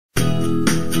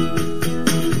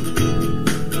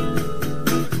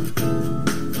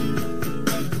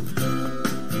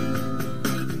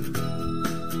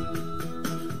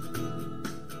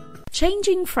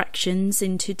Changing fractions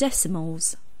into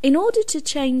decimals. In order to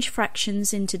change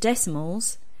fractions into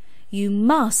decimals, you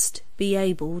must be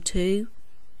able to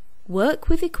work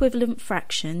with equivalent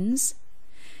fractions,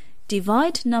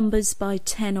 divide numbers by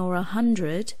 10 or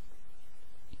 100,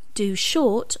 do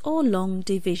short or long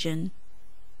division.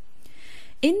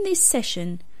 In this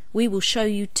session, we will show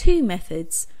you two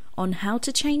methods on how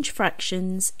to change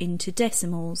fractions into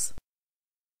decimals.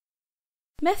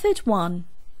 Method 1.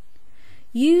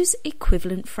 Use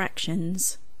equivalent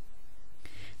fractions.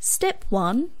 Step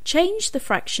 1. Change the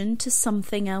fraction to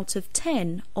something out of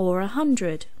 10 or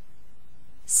 100.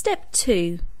 Step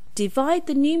 2. Divide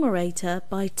the numerator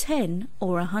by 10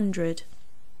 or 100.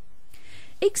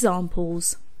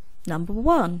 Examples. Number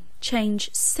 1.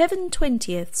 Change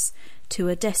 7/20 to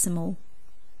a decimal.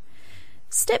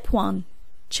 Step 1.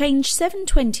 Change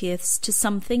 7/20 to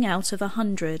something out of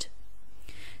 100.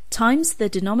 Times the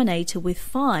denominator with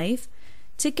 5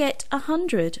 to get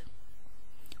 100.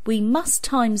 We must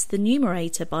times the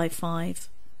numerator by 5.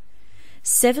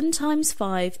 7 times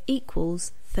 5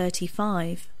 equals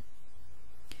 35.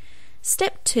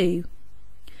 Step 2.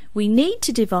 We need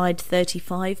to divide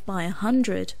 35 by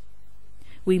 100.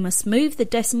 We must move the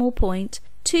decimal point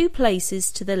 2 places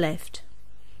to the left,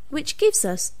 which gives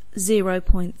us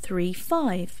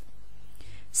 0.35.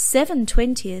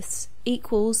 7/20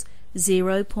 equals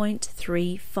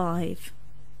 0.35.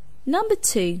 Number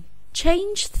 2.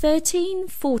 Change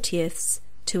 13/40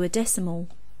 to a decimal.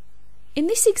 In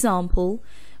this example,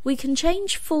 we can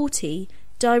change 40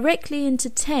 directly into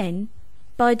 10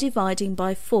 by dividing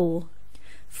by 4.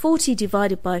 40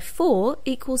 divided by 4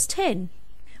 equals 10.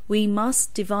 We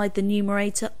must divide the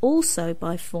numerator also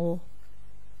by 4.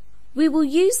 We will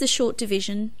use the short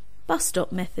division bus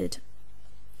stop method.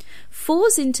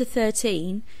 4s into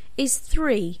 13 is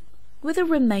 3 with a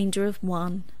remainder of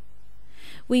 1.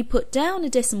 We put down a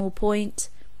decimal point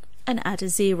and add a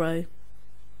 0.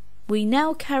 We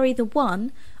now carry the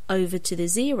 1 over to the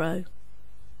 0.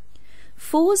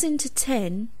 4s into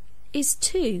 10 is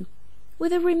 2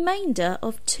 with a remainder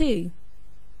of 2.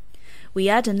 We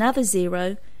add another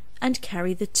 0 and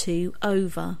carry the 2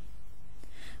 over.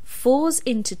 4s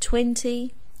into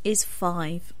 20 is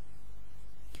 5.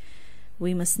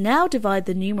 We must now divide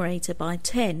the numerator by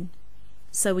 10,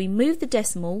 so we move the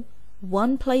decimal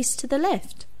 1 place to the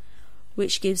left,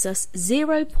 which gives us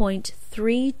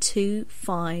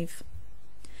 0.325.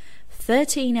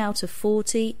 13 out of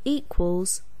 40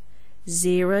 equals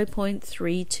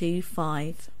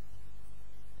 0.325.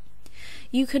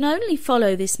 You can only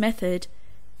follow this method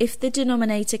if the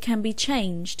denominator can be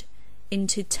changed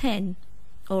into 10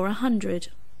 or 100.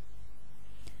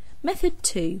 Method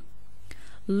 2.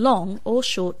 Long or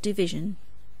short division.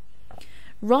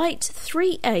 Write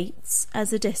 3/8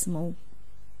 as a decimal.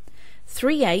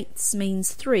 3/8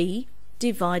 means 3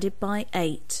 divided by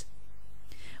 8.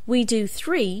 We do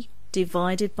 3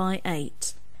 divided by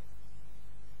 8.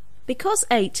 Because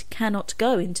 8 cannot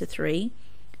go into 3,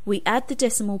 we add the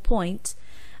decimal point,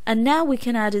 and now we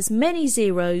can add as many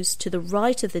zeros to the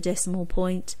right of the decimal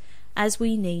point as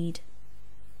we need.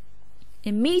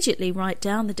 Immediately write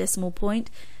down the decimal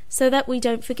point so that we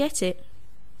don't forget it.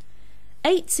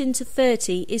 8s into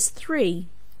 30 is 3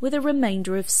 with a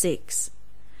remainder of 6.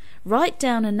 Write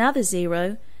down another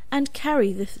 0 and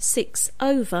carry the 6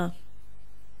 over.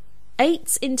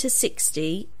 8s into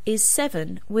 60 is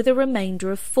 7 with a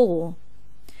remainder of 4.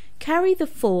 Carry the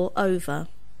 4 over.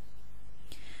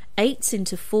 8s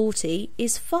into 40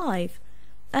 is 5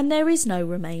 and there is no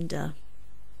remainder.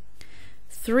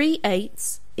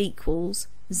 3/8 equals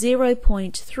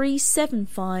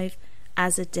 0.375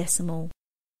 as a decimal.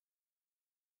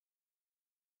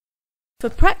 For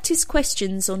practice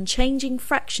questions on changing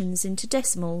fractions into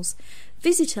decimals,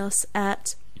 visit us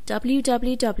at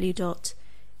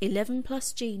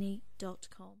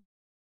www.11plusgenie.com.